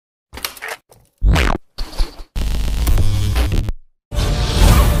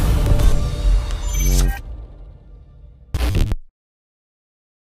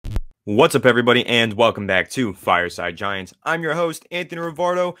What's up, everybody, and welcome back to Fireside Giants. I'm your host, Anthony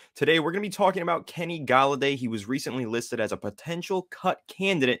Rivardo. Today, we're going to be talking about Kenny Golladay. He was recently listed as a potential cut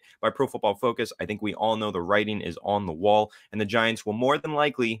candidate by Pro Football Focus. I think we all know the writing is on the wall, and the Giants will more than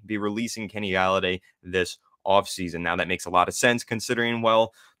likely be releasing Kenny Golladay this offseason. Now, that makes a lot of sense considering,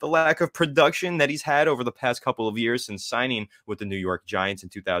 well, the lack of production that he's had over the past couple of years since signing with the New York Giants in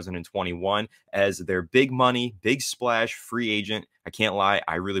 2021 as their big money, big splash free agent. I can't lie,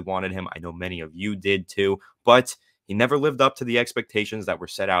 I really wanted him. I know many of you did too, but he never lived up to the expectations that were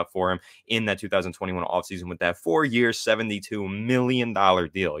set out for him in that 2021 offseason with that 4-year, $72 million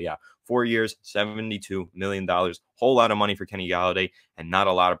deal. Yeah, 4 years, $72 million. Whole lot of money for Kenny Golladay and not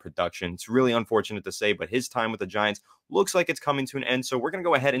a lot of production. It's really unfortunate to say, but his time with the Giants looks like it's coming to an end. So we're going to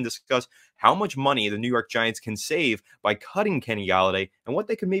go ahead and discuss how much money the New York Giants can save by cutting Kenny Golladay and what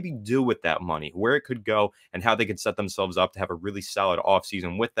they could maybe do with that money, where it could go, and how they could set themselves up to have a really solid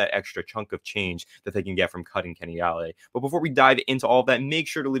offseason with that extra chunk of change that they can get from cutting Kenny Golladay. But before we dive into all of that, make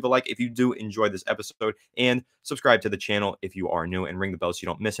sure to leave a like if you do enjoy this episode and subscribe to the channel if you are new and ring the bell so you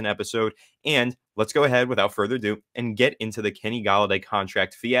don't miss an episode. And let's go ahead without further ado and get into the Kenny Golladay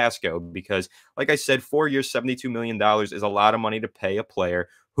contract fiasco because, like I said, 4 years, $72 million is a lot of money to pay a player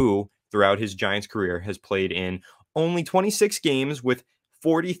who, throughout his Giants career, has played in only 26 games with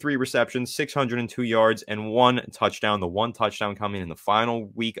 43 receptions, 602 yards, and 1 touchdown. The 1 touchdown coming in the final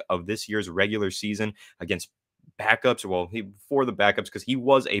week of this year's regular season against backups. Well, for the backups because he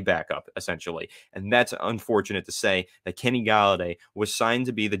was a backup essentially, and that's unfortunate to say that Kenny Golladay was signed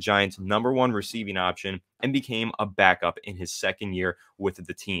to be the Giants' #1 receiving option and became a backup in his second year with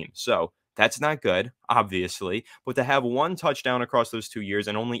the team. So that's not good, obviously, but to have 1 touchdown across those 2 years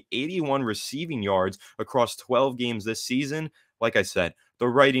and only 81 receiving yards across 12 games this season, like I said, the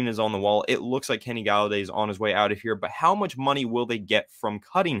writing is on the wall. It looks like Kenny Golladay is on his way out of here, but how much money will they get from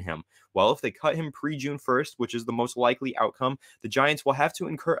cutting him? Well, if they cut him pre-June 1st, which is the most likely outcome, the Giants will have to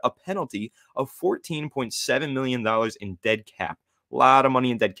incur a penalty of $14.7 million in dead cap. A lot of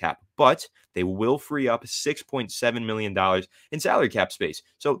money in dead cap, but they will free up $6.7 million in salary cap space.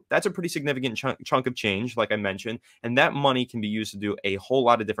 So that's a pretty significant chunk of change, like I mentioned, and that money can be used to do a whole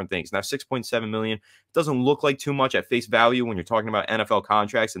lot of different things. Now, $6.7 million doesn't look like too much at face value when you're talking about NFL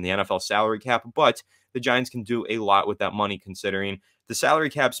contracts and the NFL salary cap, but the Giants can do a lot with that money considering the salary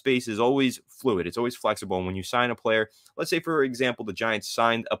cap space is always fluid. It's always flexible. And when you sign a player, let's say, for example, the Giants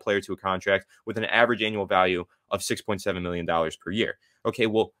signed a player to a contract with an average annual value of $6.7 million per year. Okay,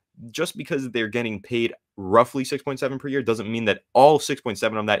 well, just because they're getting paid roughly 6.7 per year doesn't mean that all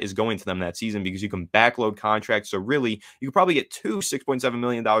 6.7 of that is going to them that season because you can backload contracts. So really, you could probably get 2 $6.7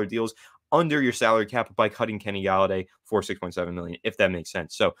 million deals under your salary cap by cutting Kenny Golladay for $6.7 million, if that makes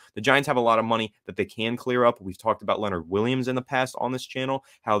sense. So the Giants have a lot of money that they can clear up. We've talked about Leonard Williams in the past on this channel,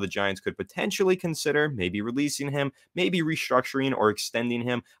 how the Giants could potentially consider maybe releasing him, maybe restructuring or extending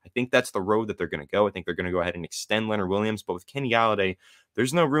him. I think that's the road that they're going to go. I think they're going to go ahead and extend Leonard Williams, but with Kenny Golladay,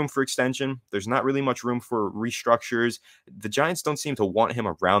 there's no room for extension. There's not really much room for restructures. The Giants don't seem to want him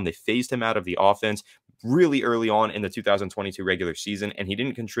around. They phased him out of the offense really early on in the 2022 regular season, and he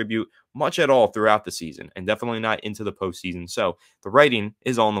didn't contribute much at all throughout the season, and definitely not into the postseason. So the writing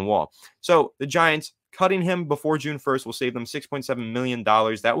is on the wall. So the Giants cutting him before June 1st will save them $6.7 million.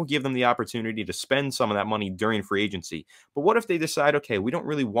 That will give them the opportunity to spend some of that money during free agency. But what if they decide, okay, we don't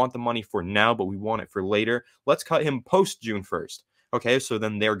really want the money for now, but we want it for later. Let's cut him post June 1st. Okay, so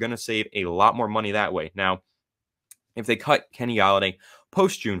then they're going to save a lot more money that way. Now, if they cut Kenny Golladay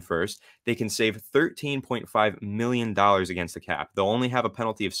post June 1st, they can save $13.5 million against the cap. They'll only have a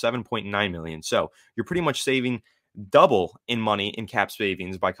penalty of $7.9 million. So you're pretty much saving double in money in cap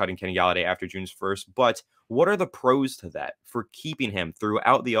savings by cutting Kenny Golladay after June 1st. But what are the pros to that for keeping him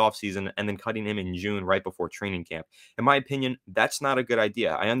throughout the offseason and then cutting him in June right before training camp? In my opinion, that's not a good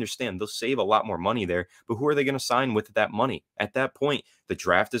idea. I understand they'll save a lot more money there, but who are they going to sign with that money? At that point, the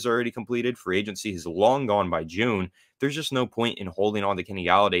draft is already completed. Free agency is long gone by June. There's just no point in holding on to Kenny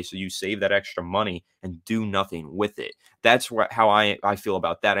Golladay, so you save that extra money and do nothing with it. That's how I feel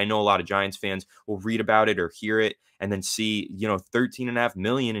about that. I know a lot of Giants fans will read about it or hear it and then see, $13.5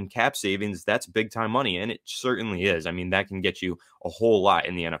 million in cap savings. That's big time money, and it certainly is. I mean, that can get you a whole lot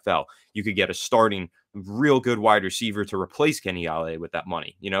in the NFL. You could get a starting real good wide receiver to replace Kenny Golladay with that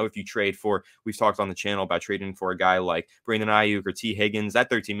money. If you trade for, we've talked on the channel about trading for a guy like Brandon Ayuk or T. Higgins, that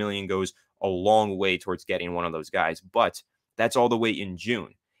 $13 million goes a long way towards getting one of those guys. But that's all the way in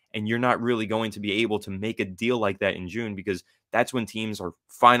June. And you're not really going to be able to make a deal like that in June because That's when teams are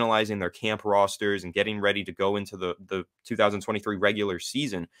finalizing their camp rosters and getting ready to go into the 2023 regular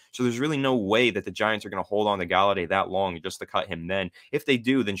season. So there's really no way that the Giants are going to hold on to Golladay that long just to cut him then. If they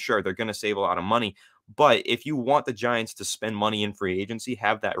do, then sure, they're going to save a lot of money. But if you want the Giants to spend money in free agency,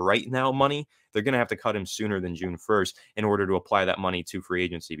 have that right now money, they're going to have to cut him sooner than June 1st in order to apply that money to free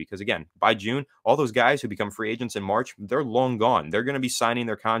agency. Because again, by June, all those guys who become free agents in March, they're long gone. They're going to be signing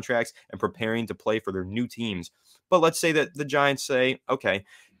their contracts and preparing to play for their new teams. But let's say that the Giants say, okay,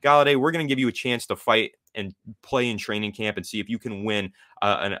 Golladay, we're going to give you a chance to fight and play in training camp and see if you can win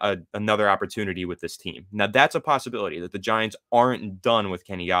another opportunity with this team. Now, that's a possibility that the Giants aren't done with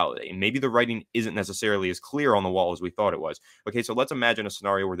Kenny Golladay. And maybe the writing isn't necessarily as clear on the wall as we thought it was. Okay, so let's imagine a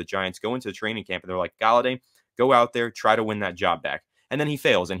scenario where the Giants go into the training camp and they're like, Golladay, go out there, try to win that job back. And then he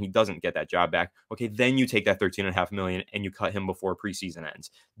fails and he doesn't get that job back. Okay, then you take that $13.5 million and you cut him before preseason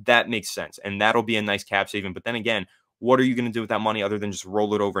ends. That makes sense. And that'll be a nice cap saving. But then again, what are you going to do with that money other than just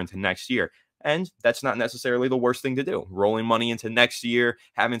roll it over into next year? And that's not necessarily the worst thing to do. Rolling money into next year,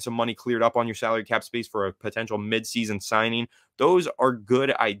 having some money cleared up on your salary cap space for a potential mid-season signing, those are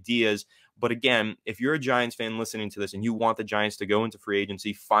good ideas. But again, if you're a Giants fan listening to this and you want the Giants to go into free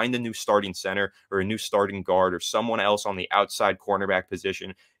agency, find a new starting center or a new starting guard or someone else on the outside cornerback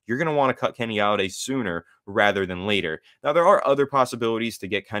position, you're going to want to cut Kenny Golladay sooner rather than later. Now, there are other possibilities to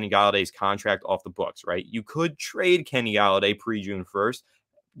get Kenny Galladay's contract off the books, right? You could trade Kenny Golladay pre-June 1st.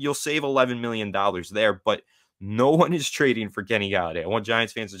 You'll save $11 million there, but no one is trading for Kenny Golladay. I want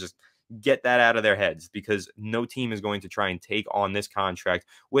Giants fans to just get that out of their heads because no team is going to try and take on this contract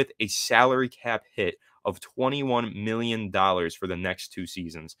with a salary cap hit of $21 million for the next 2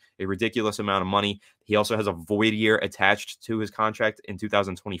 seasons. A ridiculous amount of money. He also has a void year attached to his contract in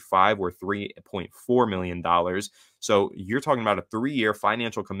 2025 worth $3.4 million. So you're talking about a 3-year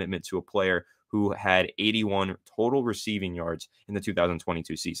financial commitment to a player who had 81 total receiving yards in the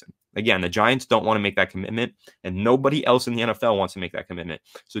 2022 season. Again, the Giants don't want to make that commitment, and nobody else in the NFL wants to make that commitment.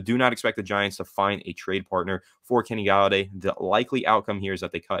 So do not expect the Giants to find a trade partner for Kenny Golladay. The likely outcome here is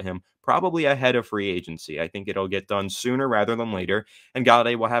that they cut him probably ahead of free agency. I think it'll get done sooner rather than later, and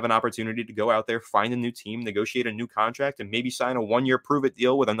Golladay will have an opportunity to go out there, find a new team, negotiate a new contract, and maybe sign a 1-year prove-it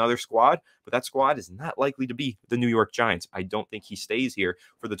deal with another squad. But that squad is not likely to be the New York Giants. I don't think he stays here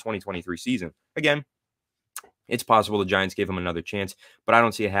for the 2023 season. Again, it's possible the Giants gave him another chance, but I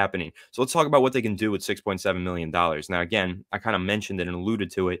don't see it happening. So let's talk about what they can do with $6.7 million. Now, again, I kind of mentioned it and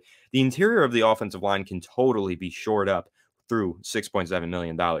alluded to it. The interior of the offensive line can totally be shored up through $6.7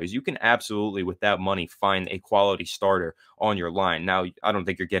 million. You can absolutely, with that money, find a quality starter on your line. Now, I don't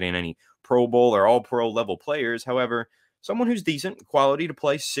think you're getting any Pro Bowl or All-Pro level players. However, someone who's decent, quality to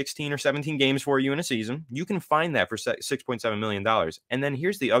play 16 or 17 games for you in a season, you can find that for $6.7 million. And then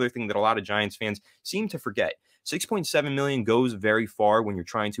here's the other thing that a lot of Giants fans seem to forget. $6.7 million goes very far when you're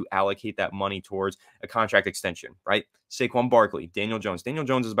trying to allocate that money towards a contract extension, right? Saquon Barkley, Daniel Jones. Daniel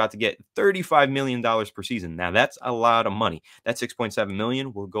Jones is about to get $35 million per season. Now, that's a lot of money. That $6.7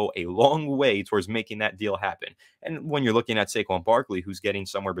 million will go a long way towards making that deal happen. And when you're looking at Saquon Barkley, who's getting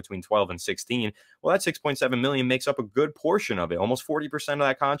somewhere between 12 and 16, well, that $6.7 million makes up a good portion of it, almost 40% of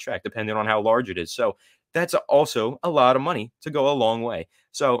that contract, depending on how large it is. So that's also a lot of money to go a long way.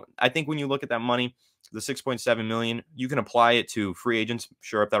 So I think when you look at that money, the $6.7 million, you can apply it to free agents,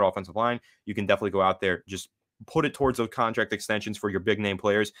 shore up that offensive line. You can definitely go out there, just put it towards those contract extensions for your big name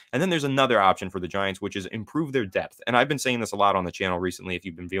players. And then there's another option for the Giants, which is improve their depth. And I've been saying this a lot on the channel recently, if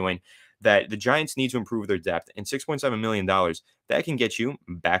you've been viewing, that the Giants need to improve their depth. And $6.7 million, that can get you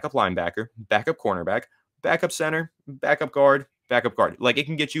backup linebacker, backup cornerback, backup center, backup guard, backup guard. Like, it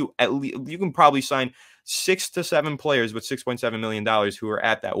can get you at least, you can probably sign 6 to 7 players with $6.7 million who are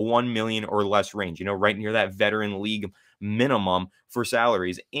at that $1 million or less range, you know, right near that veteran league minimum for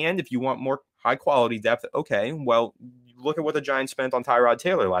salaries. And if you want more high quality depth, okay, well, look at what the Giants spent on Tyrod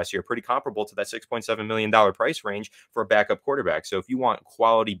Taylor last year, pretty comparable to that $6.7 million price range for a backup quarterback. So if you want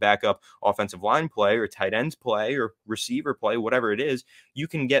quality backup offensive line play or tight ends play or receiver play, whatever it is, you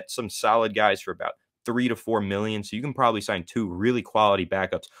can get some solid guys for about $3 to $4 million. So you can probably sign 2 really quality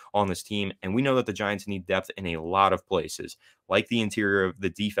backups on this team. And we know that the Giants need depth in a lot of places, like the interior of the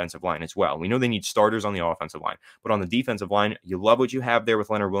defensive line as well. We know they need starters on the offensive line, but on the defensive line, you love what you have there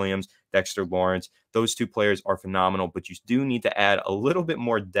with Leonard Williams, Dexter Lawrence. Those 2 players are phenomenal, but you do need to add a little bit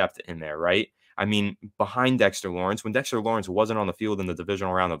more depth in there, right? I mean, behind Dexter Lawrence, when Dexter Lawrence wasn't on the field in the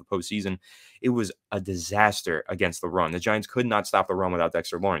divisional round of the postseason, it was a disaster against the run. The Giants could not stop the run without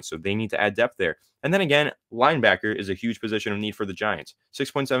Dexter Lawrence, so they need to add depth there. And then again, linebacker is a huge position of need for the Giants.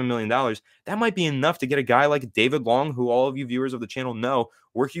 $6.7 million, that might be enough to get a guy like David Long, who all of you viewers of the channel know,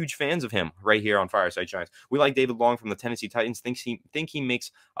 we're huge fans of him right here on Fireside Giants. We like David Long from the Tennessee Titans, think he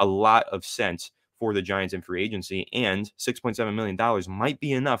makes a lot of sense for the Giants in free agency, and $6.7 million might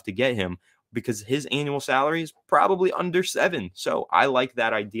be enough to get him because his annual salary is probably under $7 million. So I like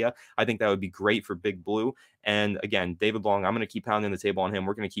that idea. I think that would be great for Big Blue. And again, David Long, I'm going to keep pounding the table on him.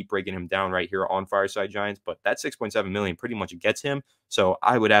 We're going to keep breaking him down right here on Fireside Giants, but that $6.7 million pretty much gets him. So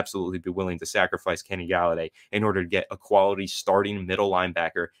I would absolutely be willing to sacrifice Kenny Golladay in order to get a quality starting middle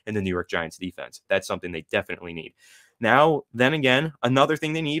linebacker in the New York Giants defense. That's something they definitely need. Now, then again, another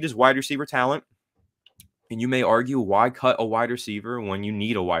thing they need is wide receiver talent. And you may argue, why cut a wide receiver when you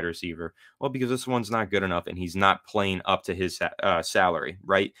need a wide receiver? Well, because this one's not good enough and he's not playing up to his salary,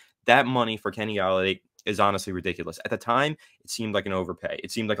 right? That money for Kenny Golladay is honestly ridiculous. At the time, it seemed like an overpay.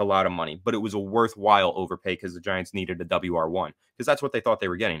 It seemed like a lot of money, but it was a worthwhile overpay because the Giants needed a WR1 because that's what they thought they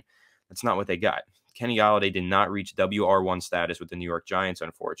were getting. That's not what they got. Kenny Golladay did not reach WR1 status with the New York Giants,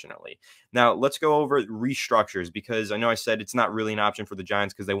 unfortunately. Now, let's go over restructures because I know I said it's not really an option for the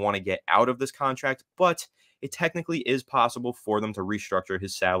Giants because they want to get out of this contract, but it technically is possible for them to restructure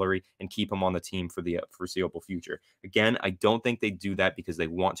his salary and keep him on the team for the foreseeable future. Again, I don't think they do that because they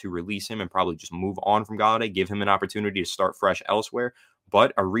want to release him and probably just move on from Golladay, give him an opportunity to start fresh elsewhere.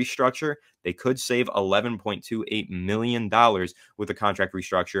 But a restructure, they could save $11.28 million with a contract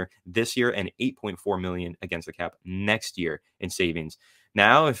restructure this year and $8.4 million against the cap next year in savings.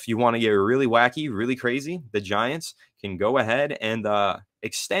 Now, if you want to get really wacky, really crazy, the Giants can go ahead and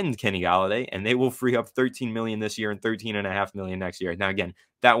extend Kenny Golladay, and they will free up $13 million this year and $13.5 million next year. Now, again,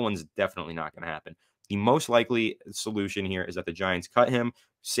 that one's definitely not going to happen. The most likely solution here is that the Giants cut him,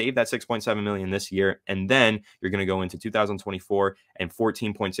 save that $6.7 million this year, and then you're going to go into 2024, and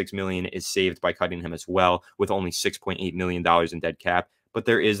 $14.6 million is saved by cutting him as well, with only $6.8 million in dead cap. But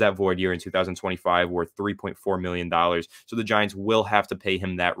there is that void year in 2025 worth $3.4 million. So the Giants will have to pay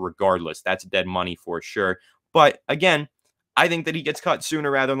him that regardless. That's dead money for sure. But again, I think that he gets cut sooner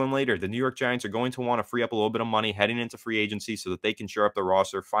rather than later. The New York Giants are going to want to free up a little bit of money heading into free agency so that they can shore up the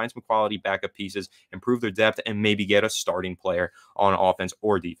roster, find some quality backup pieces, improve their depth, and maybe get a starting player on offense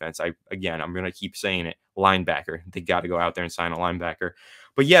or defense. I'm going to keep saying it. Linebacker. They got to go out there and sign a linebacker.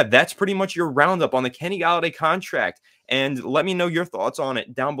 But yeah, that's pretty much your roundup on the Kenny Golladay contract. And let me know your thoughts on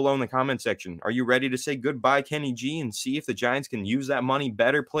it down below in the comment section. Are you ready to say goodbye, Kenny G, and see if the Giants can use that money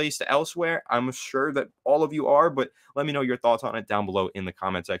better placed elsewhere? I'm sure that all of you are, but let me know your thoughts on it down below in the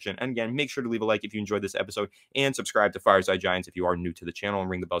comment section. And again, make sure to leave a like if you enjoyed this episode and subscribe to Fireside Giants if you are new to the channel and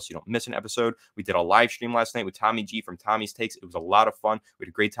ring the bell so you don't miss an episode. We did a live stream last night with Tommy G from Tommy's Takes. It was a lot of fun. We had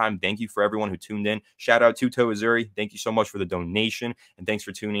a great time. Thank you for everyone who tuned in. Shout out Tuto Azuri. Thank you so much for the donation. And thanks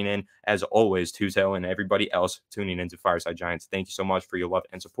for tuning in. As always, Tuto and everybody else tuning into Fireside Giants. Thank you so much for your love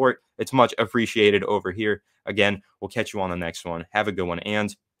and support. It's much appreciated over here. Again, we'll catch you on the next one. Have a good one,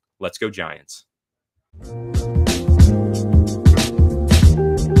 and let's go Giants.